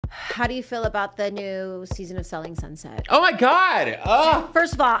How do you feel about the new season of Selling Sunset? Oh my God. Oh.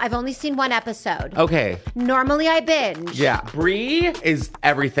 First of all, I've only seen one episode. Okay. Normally I binge. Yeah. Brie is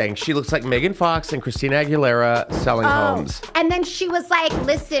everything. She looks like Megan Fox and Christina Aguilera selling homes. And then she was like,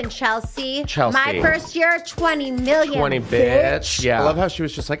 listen, Chelsea. Chelsea. My first year, 20 million. 20 bitch. Yeah. I love how she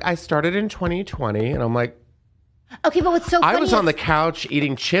was just like, I started in 2020. And I'm like, okay, but what's so funny I was on the couch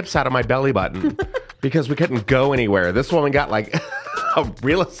eating chips out of my belly button because we couldn't go anywhere. This woman got like a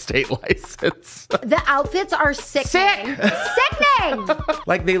real estate license. The outfits are sickening. Sickening!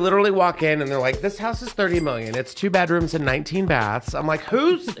 Like they literally walk in and they're like, this house is 30 million. It's 2 bedrooms and 19 baths. I'm like,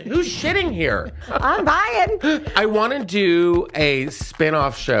 who's shitting here? I'm buying. I want to do a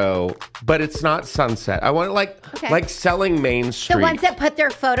spin-off show, but it's not Sunset. I want like selling Main Street. The ones that put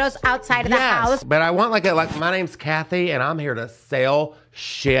their photos outside of the house. But I want like my name's Kathy and I'm here to sell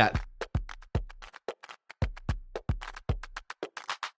shit.